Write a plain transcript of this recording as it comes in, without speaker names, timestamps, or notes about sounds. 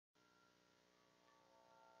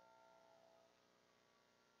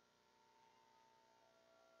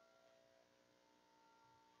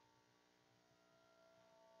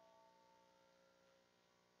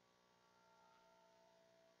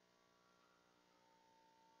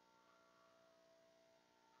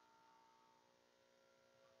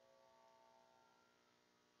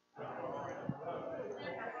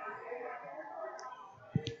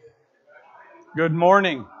Good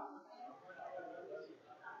morning.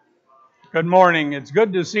 Good morning. It's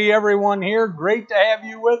good to see everyone here. Great to have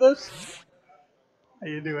you with us. How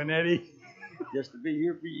you doing, Eddie? Just to be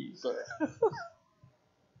here for you, sir.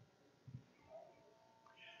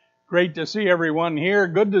 Great to see everyone here.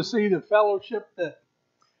 Good to see the fellowship that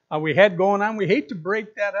we had going on. We hate to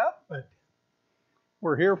break that up, but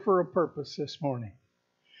we're here for a purpose this morning.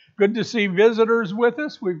 Good to see visitors with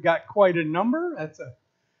us. We've got quite a number.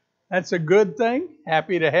 That's a good thing.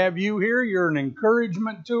 Happy to have you here. You're an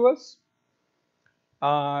encouragement to us.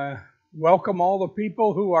 Welcome all the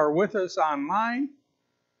people who are with us online,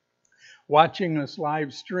 watching us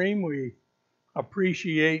live stream. We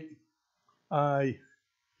appreciate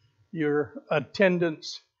your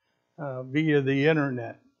attendance via the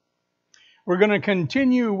internet. We're going to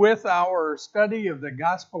continue with our study of the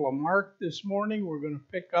Gospel of Mark this morning. We're going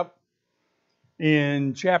to pick up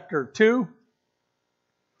in chapter 2.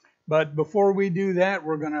 But before we do that,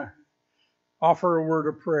 we're going to offer a word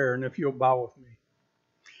of prayer, and if you'll bow with me.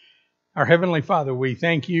 Our Heavenly Father, we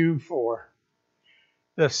thank you for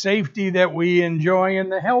the safety that we enjoy and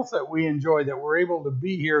the health that we enjoy, that we're able to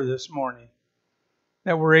be here this morning,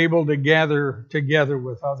 that we're able to gather together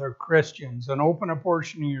with other Christians and open a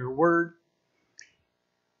portion of your word,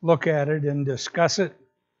 look at it and discuss it.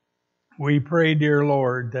 We pray, dear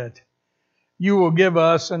Lord, that you will give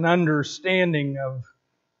us an understanding of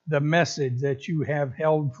the message that you have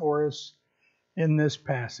held for us in this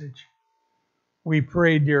passage. We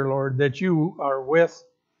pray, dear Lord, that you are with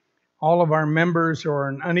all of our members who are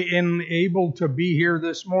unable to be here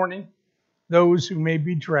this morning, those who may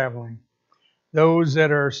be traveling, those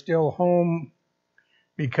that are still home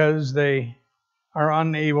because they are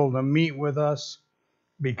unable to meet with us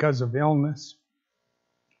because of illness.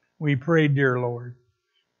 We pray, dear Lord,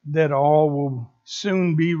 that all will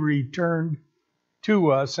soon be returned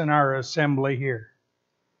to us in our assembly here.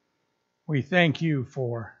 We thank you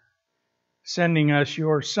for sending us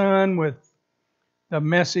your Son with the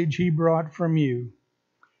message he brought from you,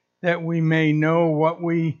 that we may know what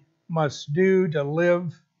we must do to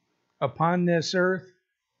live upon this earth,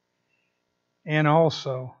 and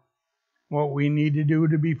also what we need to do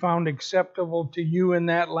to be found acceptable to you in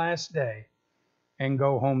that last day and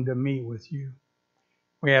go home to meet with you.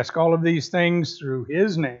 We ask all of these things through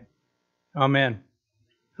his name. Amen.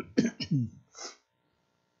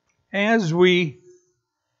 As we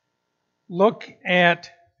look at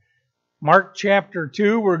Mark chapter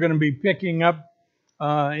 2, we're going to be picking up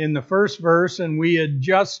in the first verse, and we had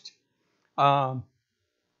just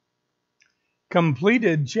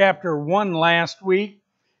completed chapter 1 last week.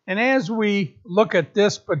 And as we look at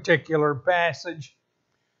this particular passage,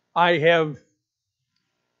 I have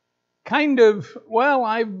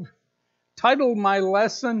I've titled my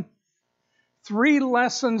lesson, 3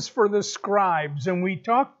 Lessons for the Scribes. And we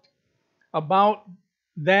talked about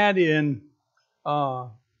that in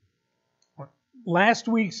last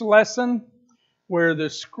week's lesson, where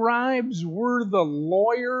the scribes were the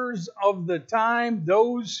lawyers of the time,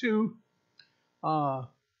 those who were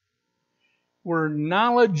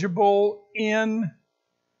knowledgeable in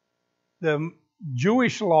the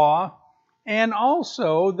Jewish law, and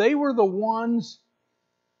also they were the ones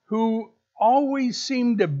who always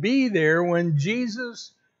seemed to be there when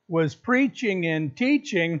Jesus was preaching and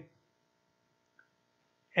teaching,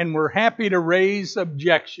 and were happy to raise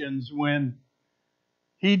objections when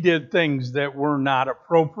he did things that were not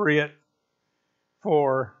appropriate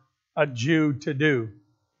for a Jew to do.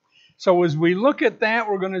 So as we look at that,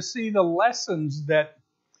 we're going to see the lessons that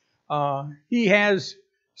he has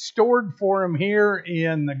stored for him here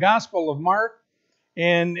in the Gospel of Mark.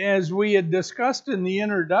 And as we had discussed in the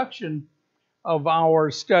introduction of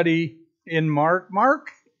our study in Mark, Mark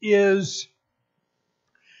is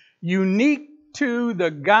unique to the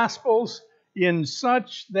Gospels in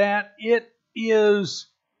such that it is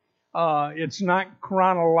it's not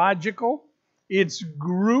chronological. It's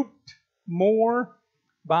grouped more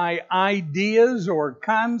by ideas or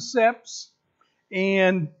concepts,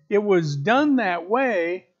 and it was done that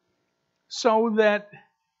way so that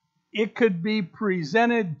it could be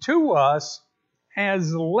presented to us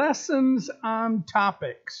as lessons on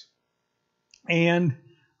topics. And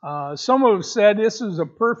some have said this is a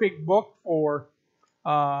perfect book for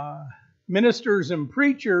ministers and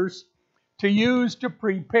preachers to use to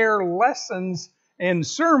prepare lessons and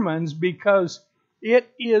sermons, because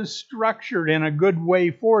it is structured in a good way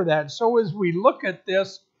for that. So as we look at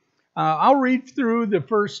this, I'll read through the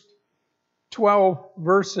first 12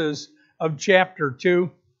 verses of chapter 2,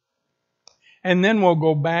 and then we'll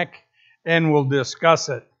go back and we'll discuss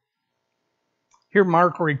it. Here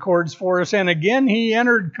Mark records for us, and again he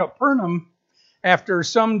entered Capernaum, after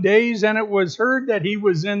some days, and it was heard that he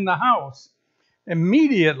was in the house.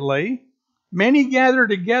 Immediately, many gathered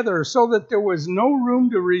together so that there was no room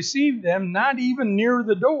to receive them, not even near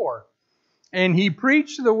the door. And he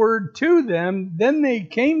preached the word to them. Then they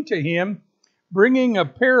came to him, bringing a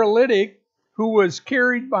paralytic who was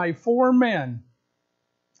carried by 4 men.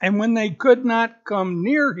 And when they could not come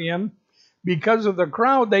near him because of the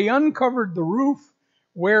crowd, they uncovered the roof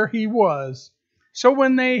where he was. So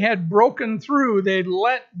when they had broken through, they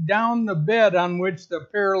let down the bed on which the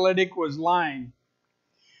paralytic was lying.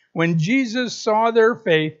 When Jesus saw their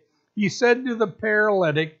faith, he said to the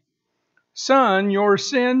paralytic, "Son, your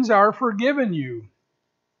sins are forgiven you."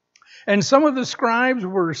 And some of the scribes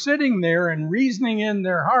were sitting there and reasoning in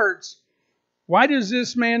their hearts, "Why does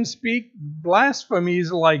this man speak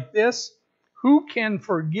blasphemies like this? Who can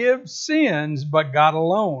forgive sins but God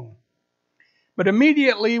alone?" But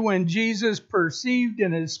immediately when Jesus perceived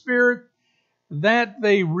in his spirit that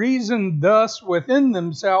they reasoned thus within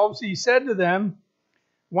themselves, he said to them,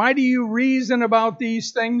 "Why do you reason about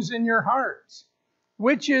these things in your hearts?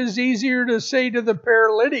 Which is easier to say to the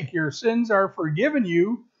paralytic, 'Your sins are forgiven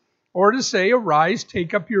you,' or to say, 'Arise,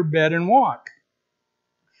 take up your bed and walk'?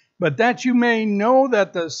 But that you may know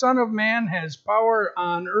that the Son of Man has power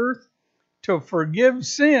on earth to forgive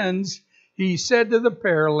sins," he said to the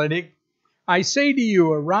paralytic, "I say to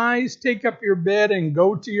you, arise, take up your bed, and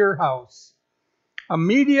go to your house."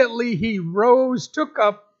 Immediately he rose, took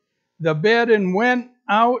up the bed, and went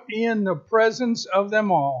out in the presence of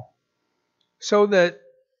them all, so that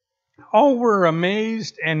all were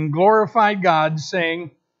amazed and glorified God,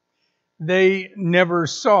 saying, they never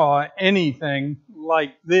saw anything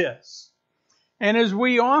like this. And as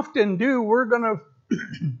we often do, we're going to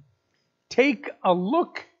take a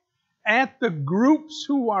look at the groups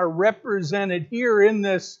who are represented here in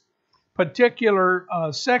this particular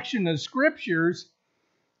section of scriptures,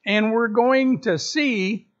 and we're going to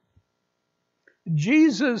see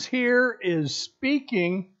Jesus here is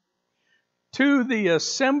speaking to the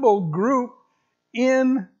assembled group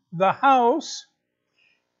in the house,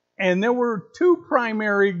 and there were 2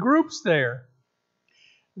 primary groups there.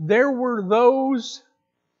 There were those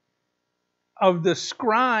of the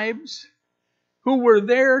scribes who were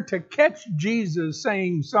there to catch Jesus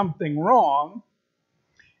saying something wrong,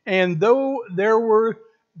 and though there were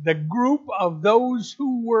the group of those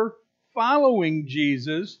who were following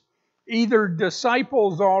Jesus, either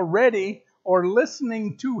disciples already or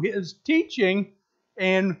listening to his teaching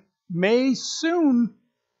and may soon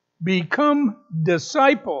become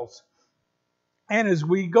disciples. And as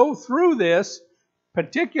we go through this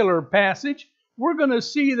particular passage, we're going to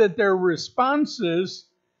see that their responses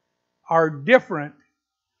are different,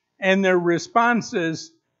 and their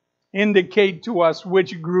responses indicate to us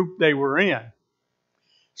which group they were in.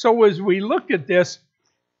 So as we look at this,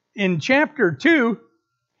 in chapter 2,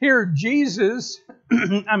 here Jesus,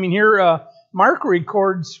 Mark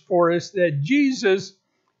records for us that Jesus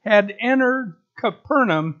had entered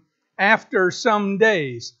Capernaum after some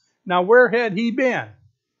days. Now, where had he been?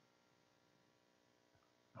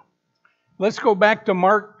 Let's go back to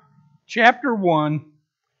Mark chapter 1,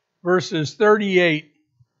 verses 38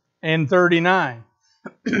 and 39.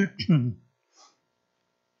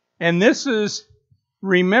 And this is,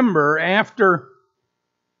 remember, after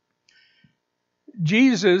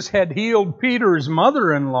Jesus had healed Peter's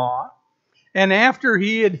mother-in-law, and after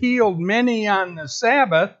he had healed many on the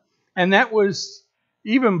Sabbath, and that was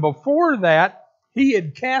even before that, he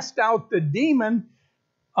had cast out the demon,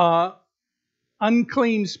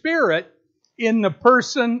 unclean spirit, in the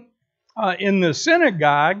person in the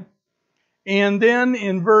synagogue. And then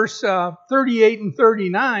in verse 38 and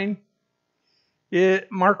 39,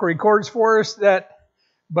 Mark records for us that,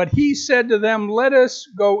 "But he said to them, let us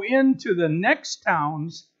go into the next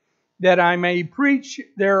towns, that I may preach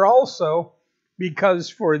there also, because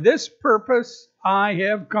for this purpose I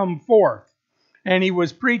have come forth." And he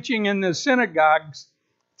was preaching in the synagogues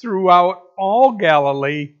throughout all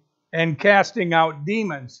Galilee and casting out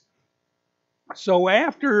demons. So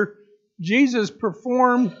after Jesus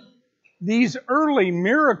performed these early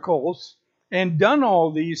miracles and done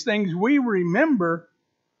all these things, we remember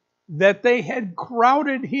that they had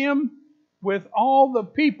crowded him with all the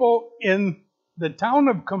people in the town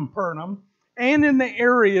of Capernaum and in the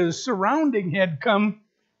areas surrounding had come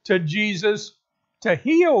to Jesus to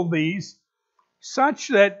heal these, such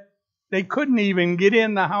that they couldn't even get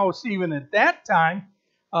in the house even at that time.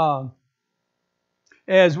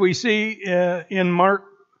 As we see in Mark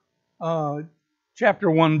chapter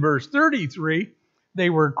 1, verse 33, they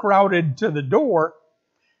were crowded to the door.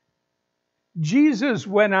 Jesus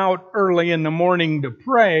went out early in the morning to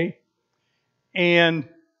pray, And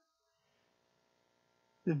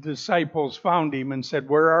the disciples found him and said,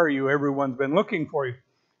 "Where are you? Everyone's been looking for you."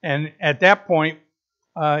 And at that point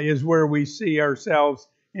is where we see ourselves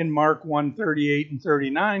in Mark 1:38 and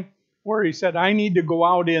 39, where he said, "I need to go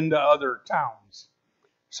out into other towns."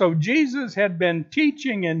 So Jesus had been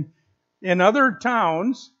teaching in other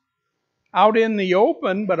towns, out in the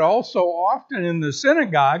open, but also often in the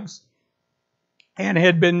synagogues, and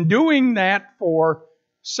had been doing that for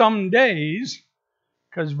some days,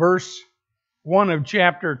 because verse 1 of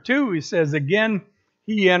chapter 2, he says, again,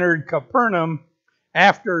 he entered Capernaum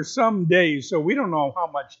after some days. So we don't know how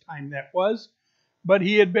much time that was, but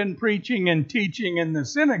he had been preaching and teaching in the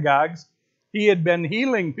synagogues. He had been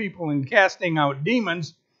healing people and casting out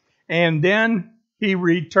demons. And then he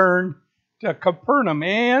returned to Capernaum.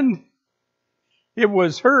 And it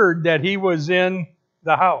was heard that he was in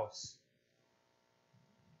the house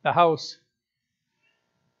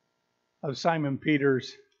of Simon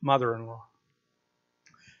Peter's mother-in-law.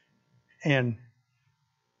 And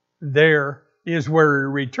there is where he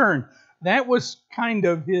returned. That was kind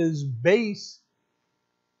of his base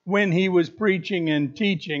when he was preaching and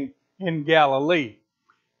teaching in Galilee.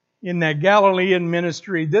 In that Galilean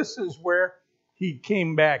ministry, this is where he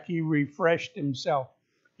came back. He refreshed himself.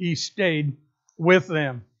 He stayed with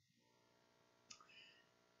them.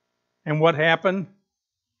 And what happened?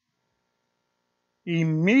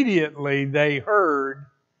 Immediately they heard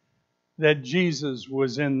that Jesus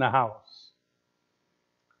was in the house.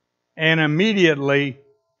 And immediately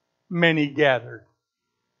many gathered.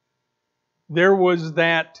 There was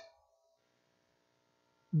that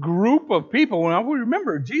group of people. Now we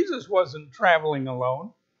remember, Jesus wasn't traveling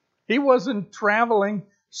alone. He wasn't traveling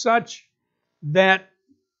such that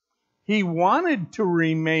he wanted to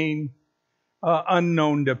remain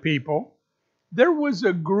unknown to people. There was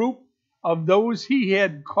a group of those he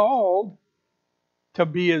had called to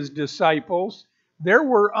be his disciples. There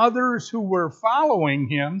were others who were following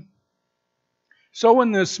him. So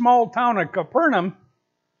in the small town of Capernaum,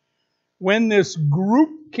 when this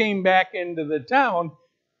group came back into the town,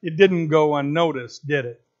 it didn't go unnoticed, did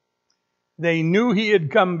it? They knew he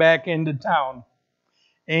had come back into town.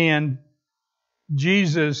 And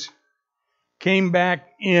Jesus came back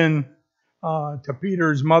in to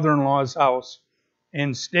Peter's mother-in-law's house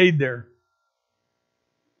and stayed there.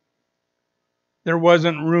 There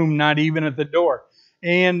wasn't room, not even at the door.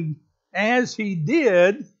 And as he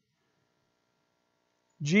did,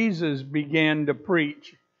 Jesus began to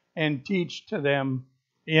preach and teach to them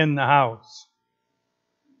in the house.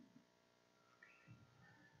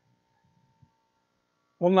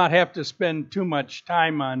 We'll not have to spend too much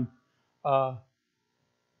time on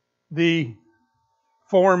the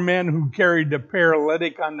 4 men who carried the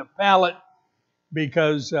paralytic on the pallet,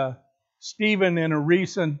 because Stephen, in a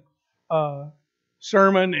recent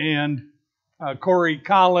sermon, and Corey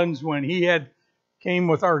Collins, when he came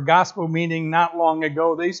with our gospel meeting not long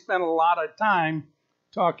ago, they spent a lot of time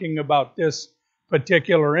talking about this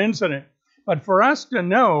particular incident. But for us to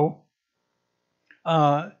know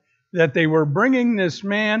that they were bringing this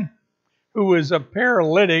man who was a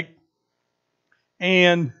paralytic,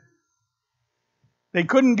 and they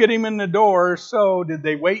couldn't get him in the door, so did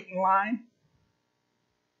they wait in line?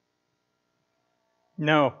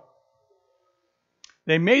 No.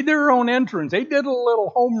 They made their own entrance. They did a little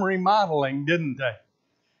home remodeling, didn't they?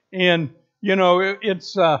 And, you know,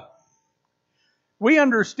 we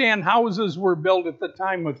understand houses were built at the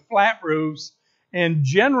time with flat roofs and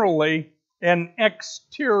generally an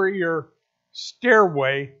exterior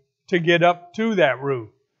stairway to get up to that roof.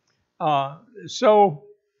 So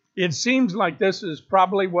it seems like this is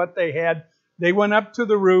probably what they had. They went up to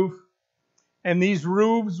the roof, and these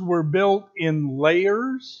roofs were built in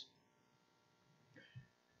layers,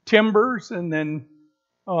 timbers, and then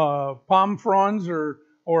palm fronds or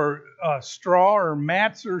straw or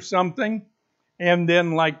mats or something, and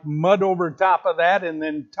then like mud over top of that, and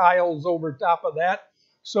then tiles over top of that,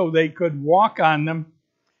 so they could walk on them.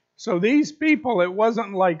 So these people, it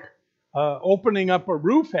wasn't like opening up a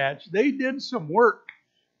roof hatch. They did some work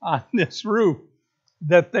on this roof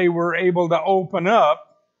that they were able to open up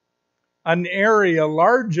an area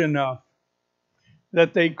large enough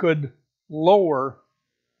that they could lower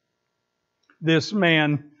this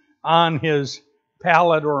man on his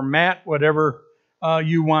pallet or mat, whatever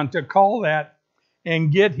you want to call that,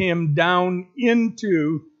 and get him down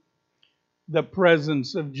into the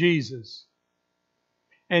presence of Jesus.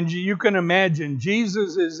 And you can imagine,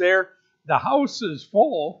 Jesus is there, the house is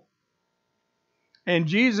full, and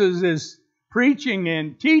Jesus is preaching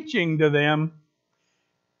and teaching to them.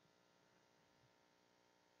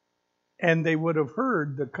 and they would have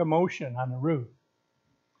heard the commotion on the roof.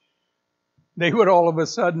 They would all of a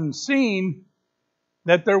sudden seen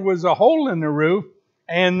that there was a hole in the roof,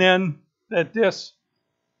 and then that this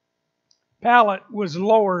pallet was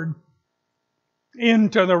lowered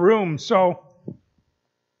into the room. So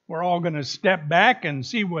we're all going to step back and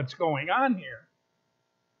see what's going on here.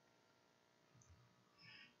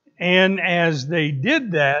 And as they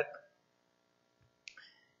did that,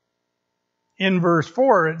 in verse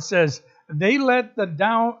 4 it says, they let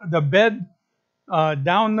down the bed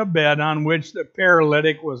on which the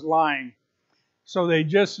paralytic was lying. So they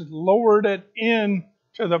just lowered it in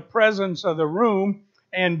to the presence of the room,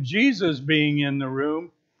 and Jesus being in the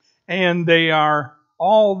room, and they are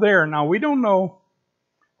all there. Now, we don't know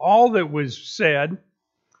all that was said,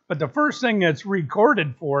 but the first thing that's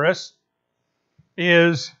recorded for us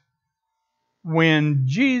is when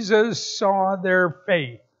Jesus saw their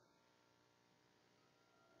faith.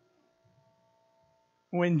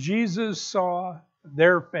 When Jesus saw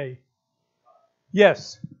their faith.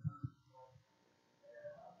 Yes.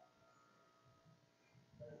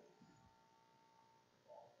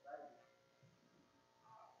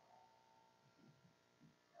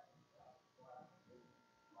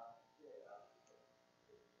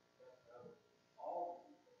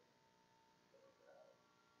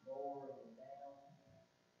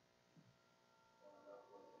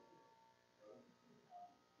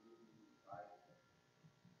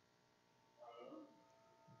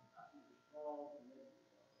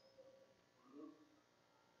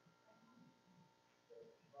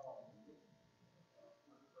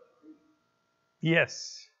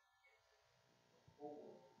 Yes.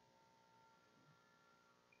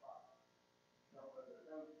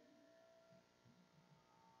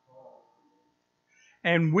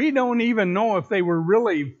 And we don't even know if they were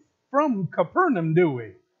really from Capernaum, do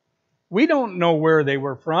we? We don't know where they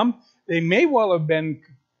were from. They may well have been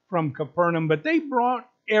from Capernaum, but they brought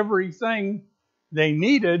everything they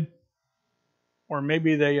needed, or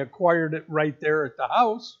maybe they acquired it right there at the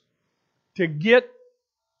house, to get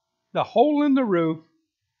the hole in the roof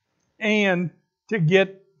and to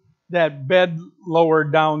get that bed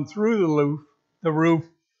lowered down through the roof,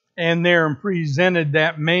 and there and presented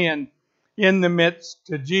that man in the midst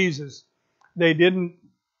to Jesus. They didn't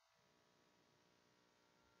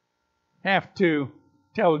have to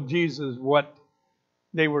tell Jesus what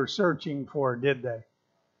they were searching for, did they?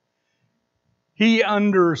 He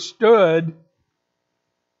understood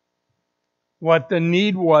what the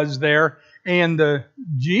need was there, and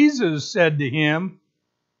Jesus said to him,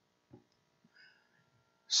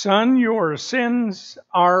 "Son, your sins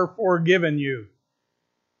are forgiven you."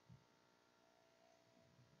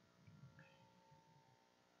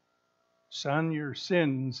 Son, your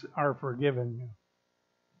sins are forgiven you.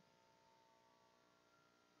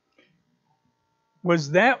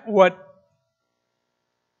 Was that what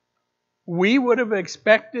we would have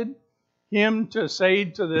expected him to say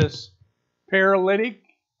to this paralytic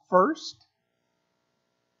first?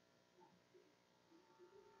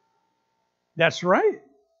 That's right.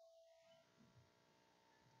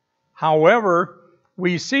 However,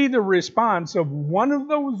 we see the response of one of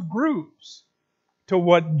those groups to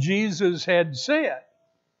what Jesus had said.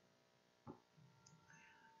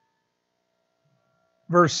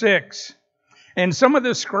 Verse 6, and some of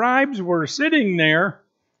the scribes were sitting there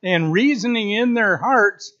and reasoning in their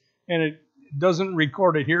hearts, and it doesn't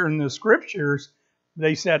record it here in the scriptures.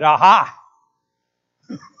 They said, aha!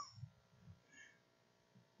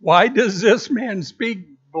 Why does this man speak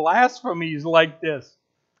blasphemies like this?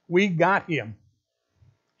 We got him.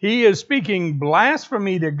 He is speaking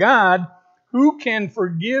blasphemy to God, who can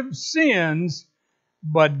forgive sins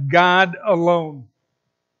but God alone.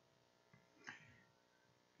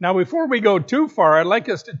 Now, before we go too far, I'd like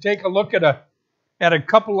us to take a look at a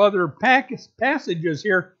couple other passages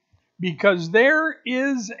here, because there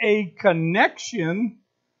is a connection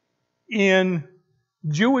in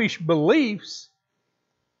Jewish beliefs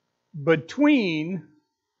between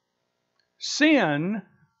sin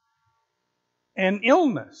and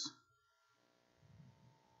illness.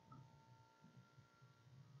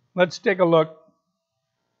 Let's take a look.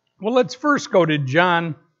 Well, let's first go to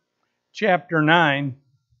John chapter 9.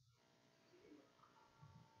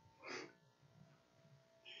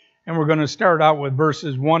 And we're going to start out with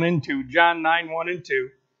verses 1 and 2. John 9, 1 and 2.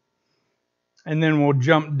 And then we'll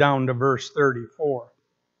jump down to verse 34.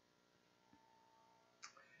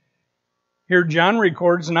 Here John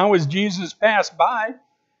records, now as Jesus passed by,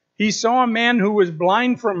 he saw a man who was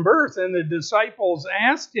blind from birth, and the disciples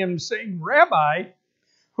asked him, saying, Rabbi,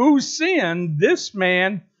 who sinned, this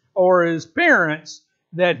man or his parents,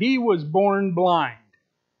 that he was born blind?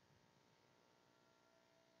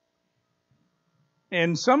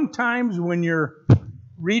 And sometimes when you're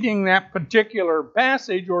reading that particular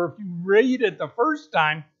passage, or if you read it the first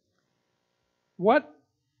time, what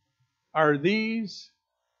are these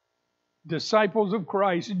disciples of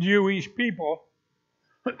Christ, Jewish people,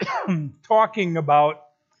 talking about?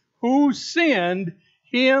 Who sinned,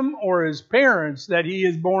 him or his parents, that he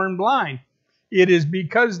is born blind? It is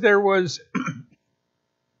because there was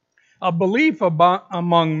a belief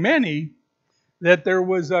among many that there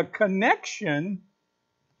was a connection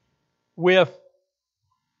with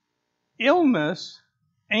illness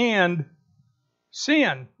and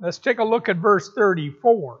sin. Let's take a look at verse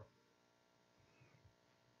 34.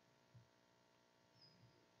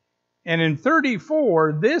 And in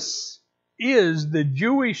 34, this is the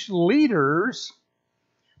Jewish leaders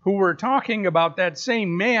who were talking about that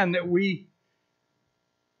same man that we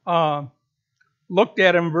looked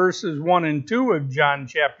at in verses 1 and 2 of John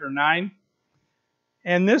chapter 9.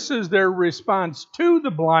 And this is their response to the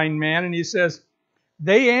blind man. And he says,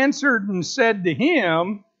 they answered and said to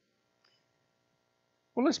him,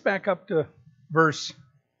 well, let's back up to verse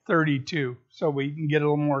 32 so we can get a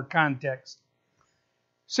little more context.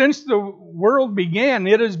 Since the world began,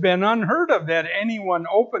 it has been unheard of that anyone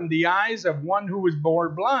opened the eyes of one who was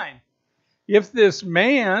born blind. If this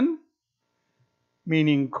man,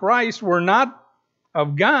 meaning Christ, were not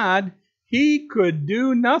of God, he could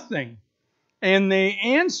do nothing. And they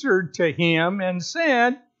answered to him and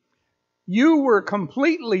said, you were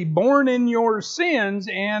completely born in your sins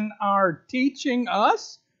and are teaching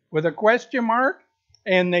us, with a question mark,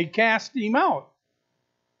 and they cast him out.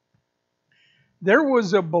 There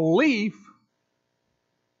was a belief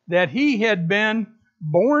that he had been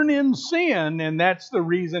born in sin, and that's the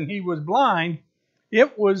reason he was blind.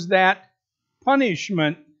 It was that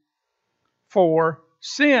punishment for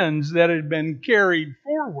sins that had been carried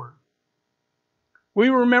forward. We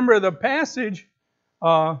remember the passage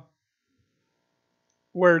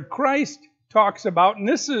where Christ talks about, and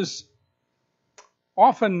this is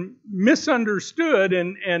often misunderstood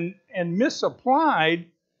and misapplied.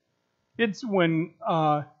 It's when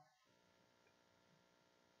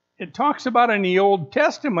it talks about in the Old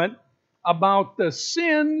Testament about the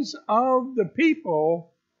sins of the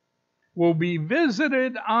people will be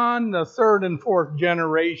visited on the third and fourth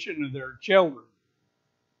generation of their children.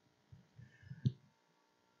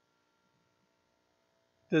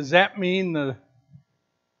 Does that mean the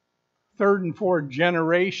third and fourth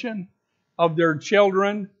generation of their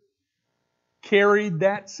children carried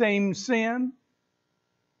that same sin?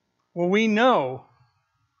 Well, we know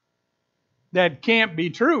that can't be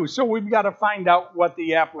true, so we've got to find out what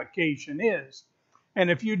the application is. And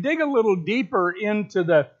if you dig a little deeper into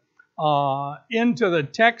the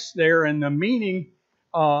text there and the meaning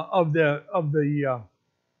of the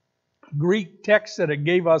Greek text that it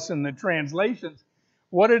gave us in the translations,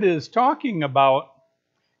 what it is talking about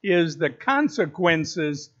is the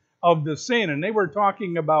consequences of the sin. And they were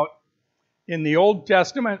talking about in the Old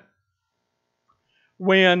Testament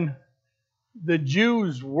when the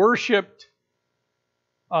Jews worshipped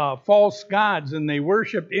false gods and they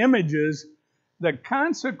worshipped images, the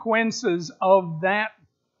consequences of that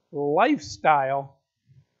lifestyle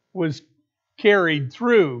was carried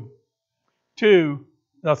through to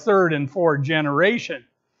the third and fourth generation.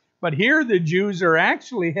 But here the Jews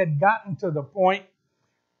had gotten to the point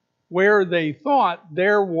where they thought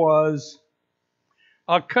there was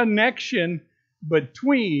a connection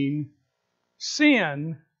between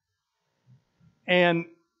sin and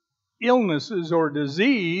illnesses or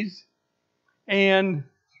disease, and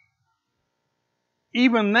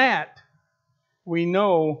even that we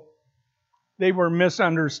know they were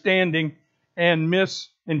misunderstanding and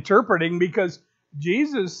misinterpreting, because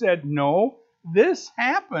Jesus said, no, this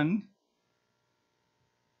happened,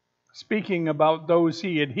 speaking about those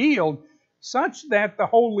he had healed, such that the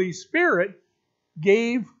Holy Spirit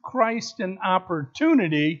gave Christ an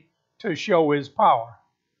opportunity to show his power.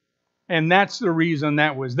 And that's the reason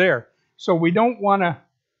that was there. So we don't want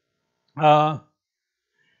to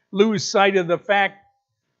lose sight of the fact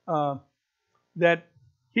that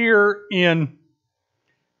here in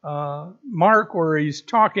Mark, where he's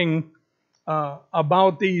talking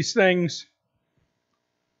about these things,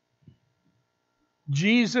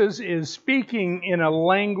 Jesus is speaking in a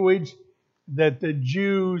language that the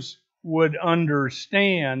Jews would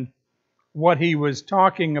understand what he was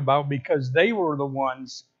talking about, because they were the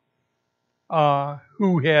ones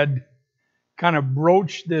who had kind of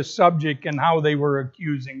broached this subject and how they were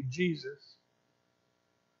accusing Jesus.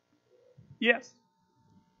 Yes?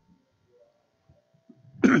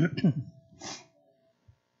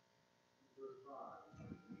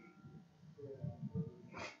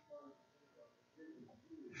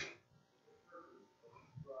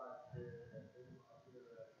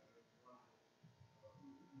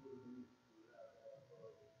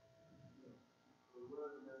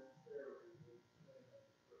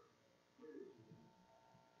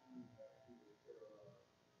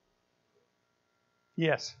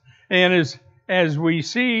 Yes. And as we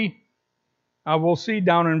see, we'll see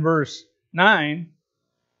down in verse 9,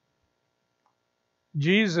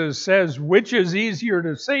 Jesus says, which is easier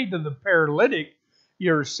to say to the paralytic,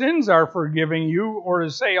 your sins are forgiven you, or to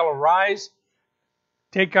say, arise,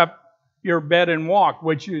 take up your bed and walk,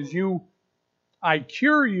 which is I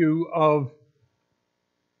cure you of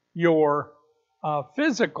your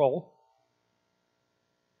physical.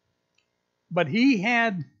 But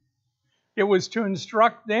it was to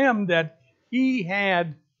instruct them that he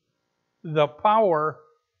had the power,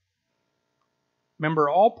 remember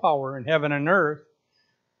all power in heaven and earth,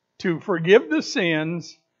 to forgive the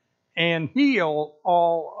sins and heal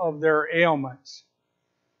all of their ailments.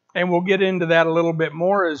 And we'll get into that a little bit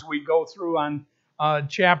more as we go through on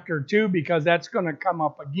chapter 2, because that's going to come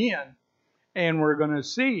up again. And we're going to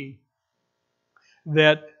see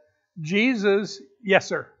that Jesus, yes,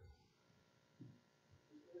 sir.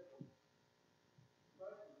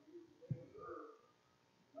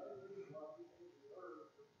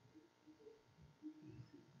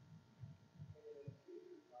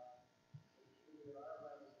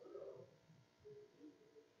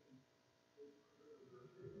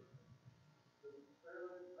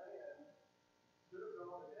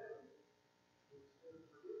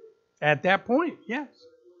 At that point, yes.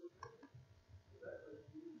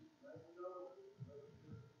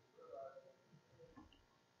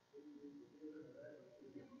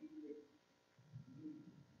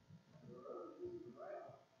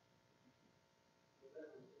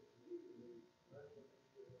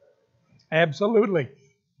 Absolutely.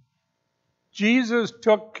 Jesus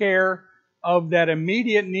took care of that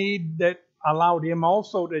immediate need that allowed him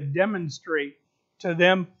also to demonstrate to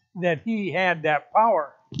them that he had that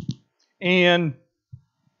power. And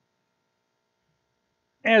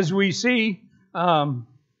as we see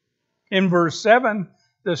in verse 7,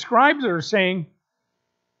 the scribes are saying,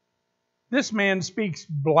 this man speaks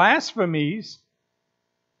blasphemies.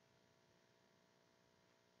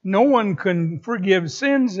 No one can forgive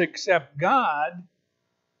sins except God.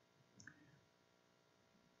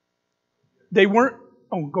 They weren't...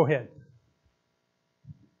 Oh, go ahead.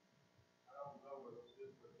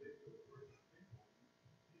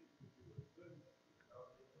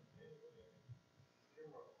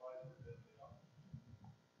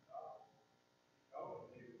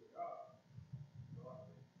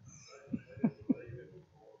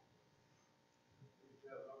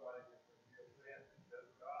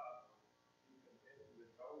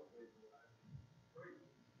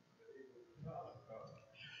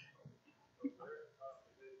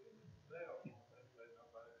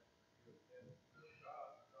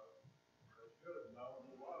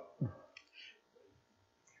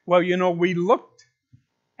 Well, we looked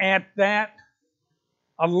at that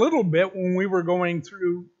a little bit when we were going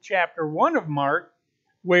through chapter 1 of Mark,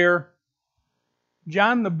 where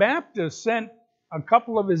John the Baptist sent a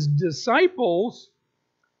couple of his disciples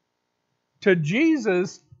to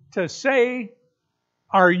Jesus to say,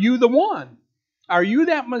 are you the one? Are you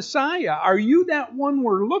that Messiah? Are you that one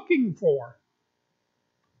we're looking for?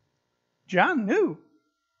 John knew.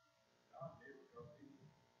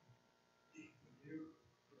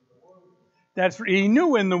 He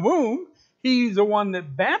knew in the womb. He's the one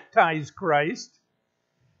that baptized Christ.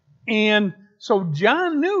 And so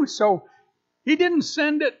John knew. So he didn't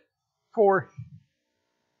send it for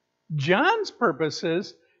John's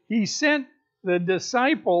purposes. He sent the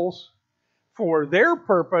disciples for their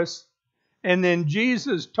purpose. And then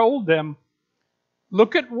Jesus told them,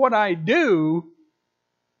 look at what I do,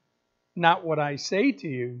 not what I say to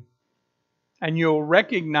you. And you'll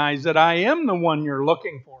recognize that I am the one you're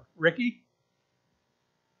looking for. Ricky?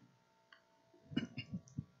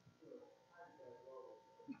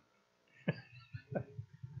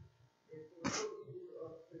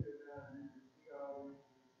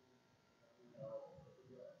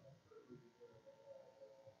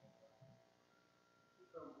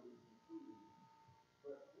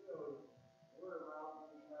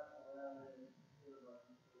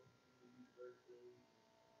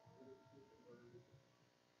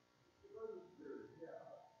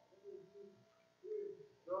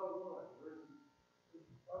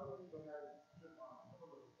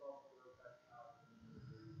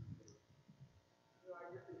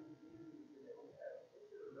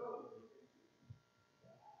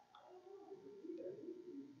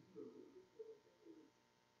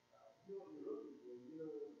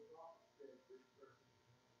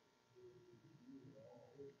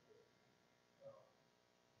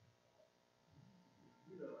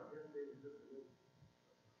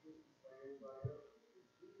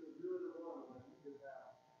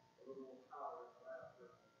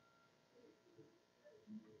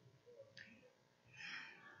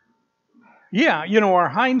 Yeah, our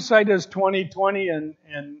hindsight is 20/20,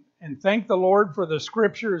 and thank the Lord for the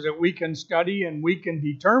scriptures that we can study and we can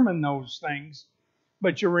determine those things.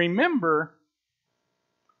 But you remember,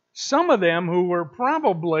 some of them who were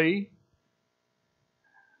probably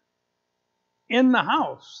in the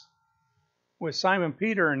house with Simon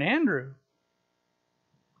Peter and Andrew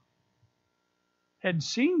had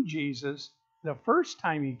seen Jesus the first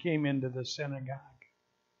time he came into the synagogue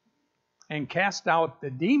and cast out the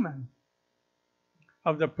demon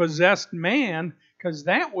of the possessed man, because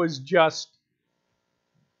that was just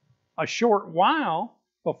a short while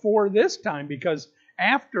before this time, because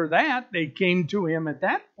after that they came to him at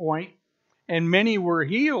that point and many were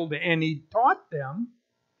healed and he taught them.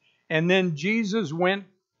 And then Jesus went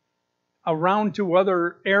around to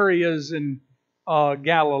other areas in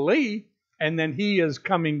Galilee, and then he is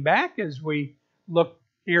coming back as we look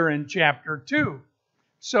here in chapter 2.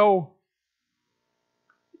 So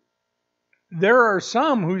there are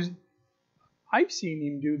some who's, I've seen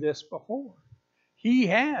him do this before. He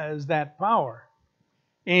has that power.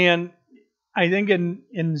 And I think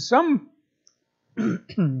in some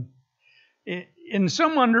in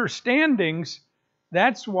some understandings,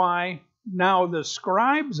 that's why now the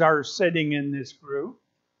scribes are sitting in this group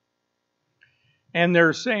and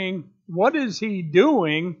they're saying, what is he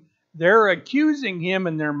doing? They're accusing him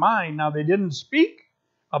in their mind. Now, they didn't speak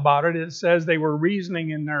about it. It says they were reasoning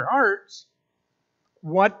in their hearts.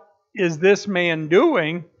 What is this man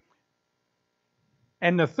doing?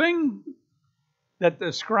 And the thing that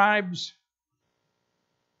the scribes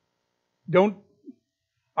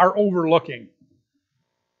are overlooking.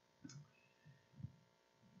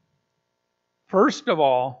 First of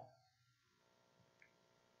all,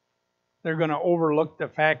 they're going to overlook the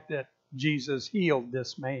fact that Jesus healed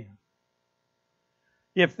this man.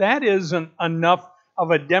 If that isn't enough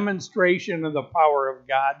of a demonstration of the power of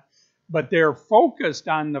God, but they're focused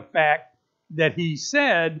on the fact that he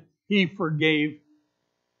said he forgave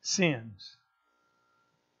sins.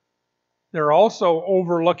 They're also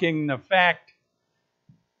overlooking the fact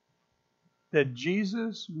that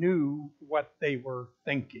Jesus knew what they were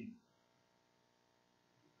thinking.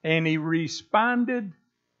 And he responded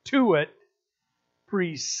to it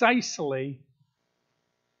precisely.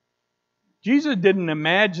 Jesus didn't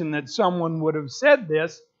imagine that someone would have said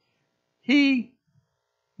this. He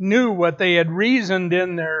knew what they had reasoned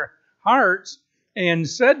in their hearts and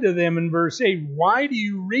said to them in verse 8, why do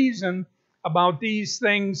you reason about these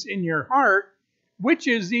things in your heart? Which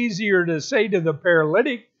is easier to say to the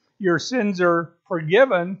paralytic, your sins are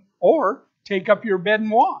forgiven, or take up your bed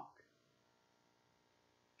and walk?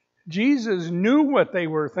 Jesus knew what they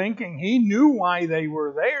were thinking. He knew why they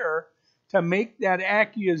were there, to make that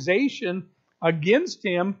accusation against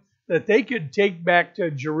him that they could take back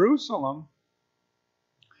to Jerusalem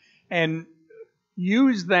and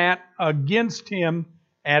use that against him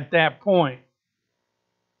at that point.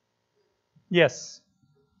 Yes.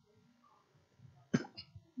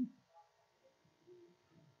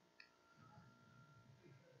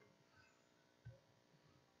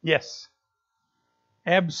 Yes.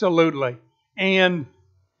 Absolutely. And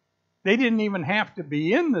they didn't even have to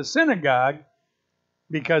be in the synagogue,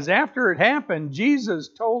 because after it happened, Jesus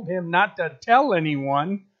told him not to tell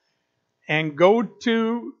anyone and go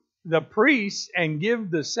to the priests and give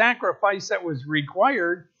the sacrifice that was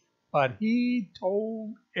required, but he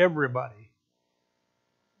told everybody.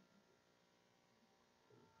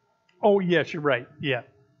 Oh, yes, you're right. Yeah.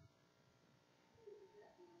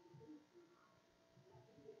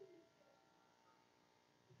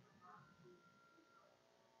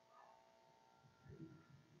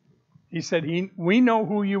 He said, we know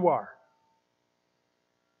who you are.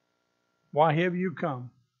 Why have you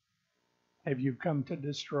come? Have you come to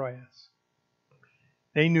destroy us?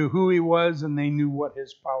 They knew who he was and they knew what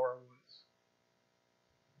his power was.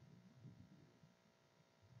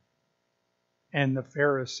 And the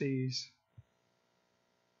Pharisees,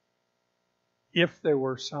 if there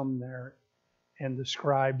were some there, and the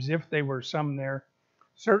scribes, if they were some there,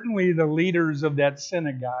 certainly the leaders of that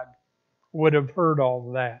synagogue would have heard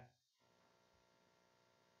all that.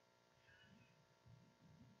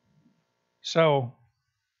 So,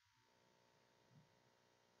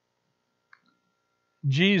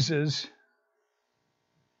 Jesus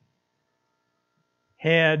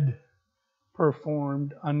had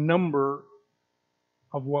performed a number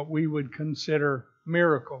of what we would consider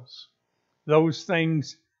miracles. Those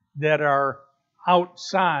things that are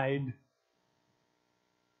outside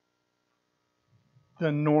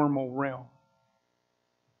the normal realm.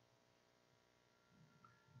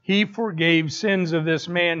 He forgave sins of this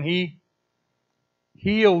man. He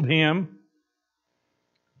healed him.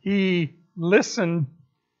 He listened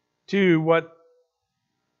to what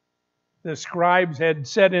the scribes had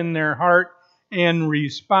said in their heart and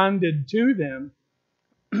responded to them,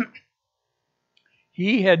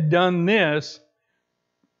 he had done this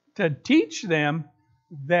to teach them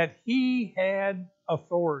that he had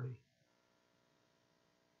authority.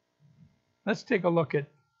 Let's take a look at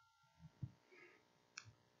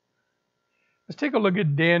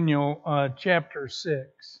Daniel chapter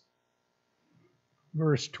 6,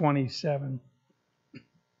 verse 27.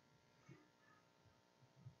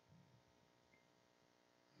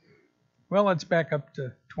 Well, let's back up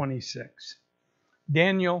to 26.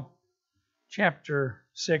 Daniel chapter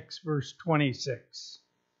 6, verse 26.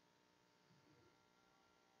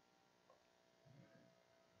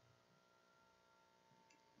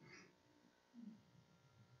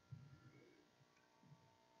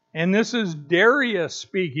 And this is Darius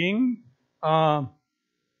speaking, one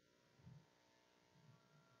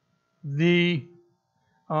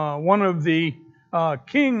of the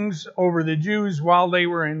kings over the Jews while they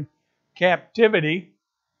were in captivity.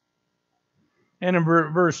 And in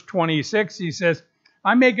verse 26 he says,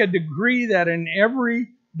 I make a decree that in every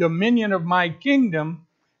dominion of my kingdom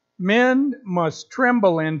men must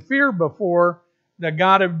tremble and fear before the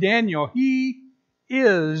God of Daniel. He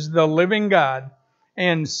is the living God,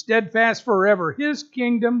 and steadfast forever. His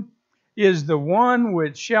kingdom is the one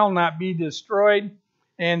which shall not be destroyed,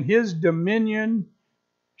 and his dominion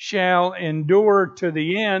shall endure to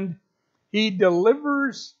the end. He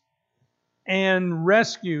delivers and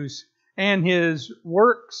rescues, and his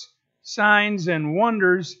works, signs, and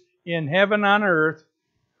wonders in heaven and earth.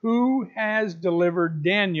 Who has delivered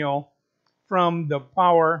Daniel from the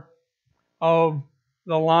power of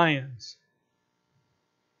the lions?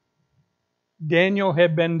 Daniel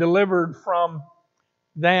had been delivered from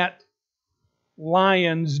that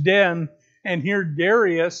lion's den. And here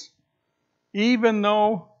Darius, even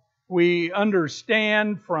though we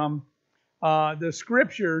understand from the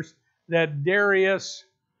scriptures that Darius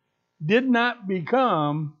did not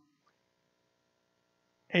become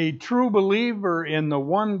a true believer in the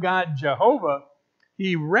one God Jehovah,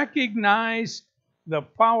 he recognized the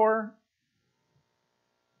power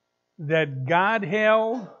that God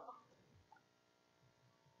held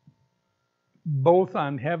both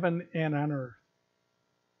on heaven and on earth.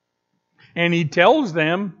 And he tells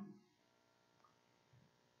them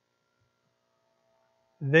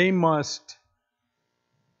they must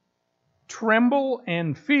tremble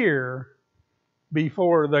and fear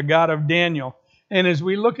before the God of Daniel. And as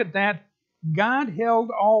we look at that, God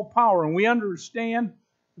held all power. And we understand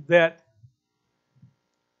that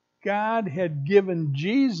God had given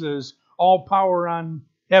Jesus all power on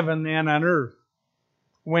heaven and on earth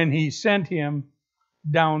when he sent him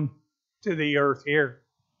down to the earth here.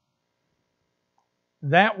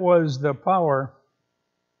 That was the power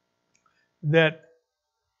that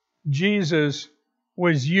Jesus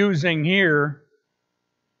was using here.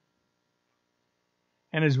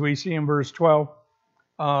 And as we see in verse 12,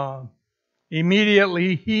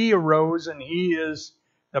 immediately he arose, and he is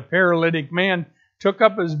the paralytic man, took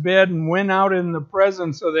up his bed and went out in the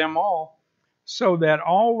presence of them all, so that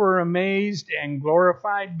all were amazed and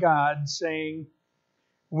glorified God, saying,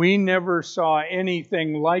 we never saw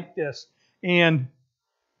anything like this. And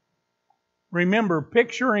remember,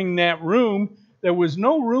 picturing that room, there was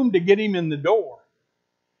no room to get him in the door.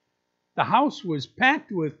 The house was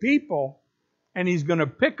packed with people, and he's going to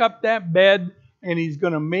pick up that bed and he's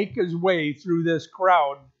going to make his way through this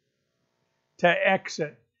crowd to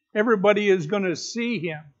exit. Everybody is going to see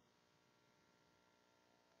him.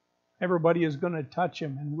 Everybody is going to touch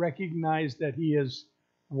him and recognize that he is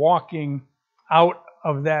walking out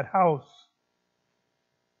of that house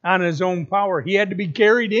on his own power. He had to be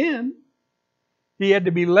carried in. He had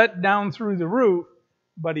to be let down through the roof,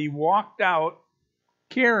 but he walked out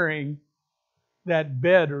carrying that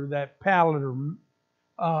bed or that pallet or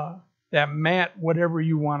that mat, whatever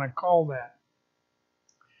you want to call that.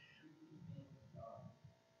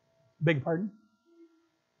 Beg your pardon?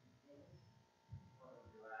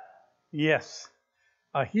 Yes.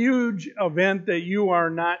 A huge event that you are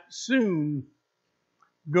not soon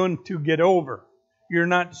going to get over. You're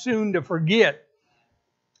not soon to forget.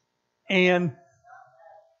 And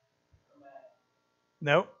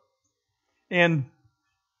no. And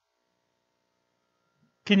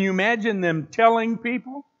can you imagine them telling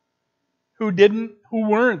people who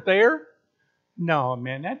weren't there? No,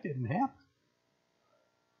 man, that didn't happen.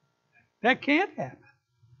 That can't happen.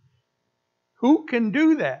 Who can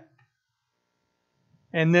do that?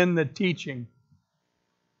 And then the teaching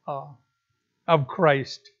of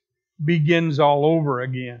Christ begins all over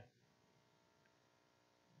again.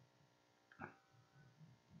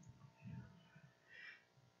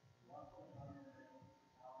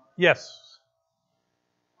 Yes.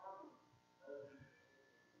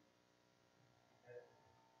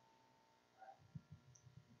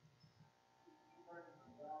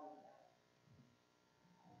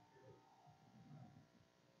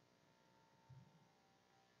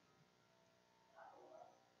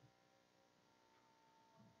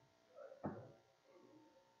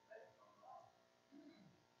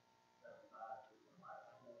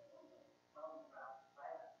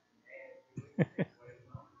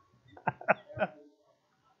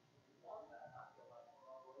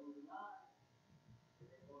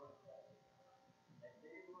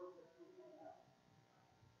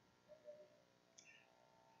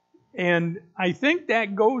 And I think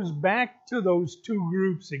that goes back to those two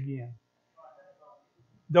groups again.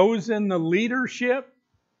 Those in the leadership,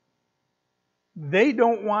 they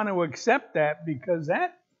don't want to accept that because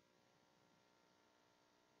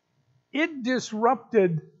it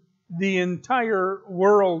disrupted the entire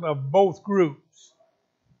world of both groups.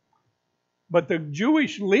 But the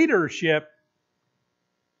Jewish leadership,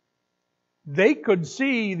 they could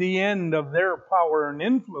see the end of their power and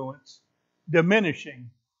influence diminishing.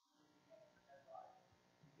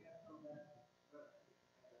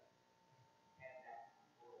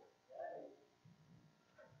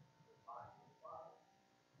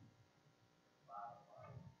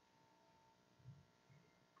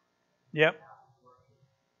 Yep.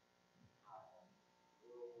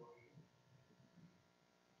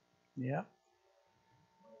 Yep.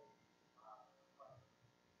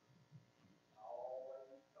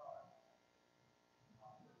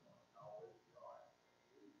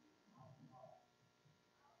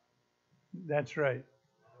 That's right.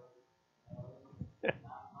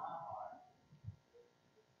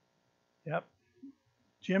 Yep.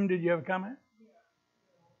 Jim, did you have a comment?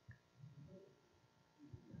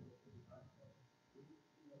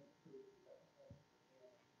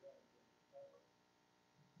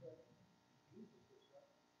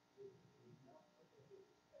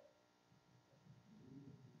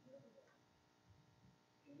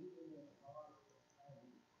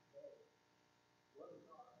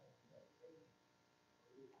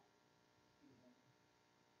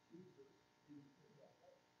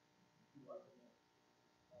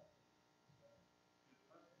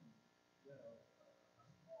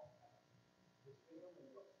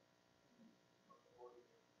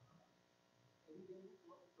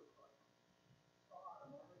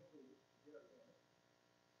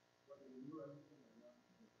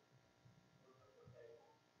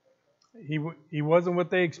 He wasn't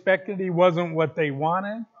what they expected. He wasn't what they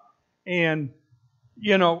wanted. And,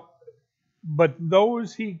 you know, but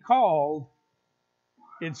those he called,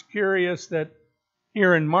 it's curious that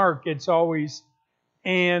here in Mark, it's always,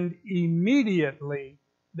 and immediately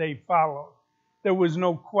they followed. There was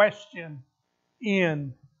no question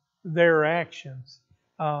in their actions.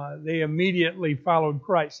 They immediately followed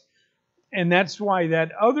Christ. And that's why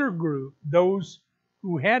that other group, those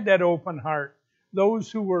who had that open heart,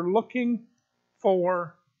 those who were looking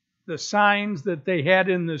for the signs that they had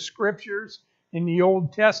in the scriptures in the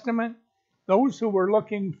Old Testament, those who were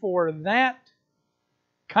looking for that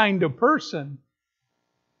kind of person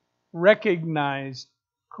recognized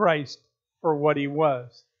Christ for what he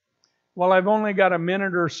was. Well, I've only got a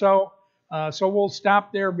minute or so, so we'll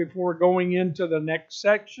stop there before going into the next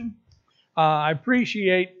section. I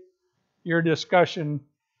appreciate your discussion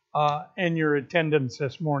and your attendance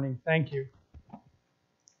this morning. Thank you.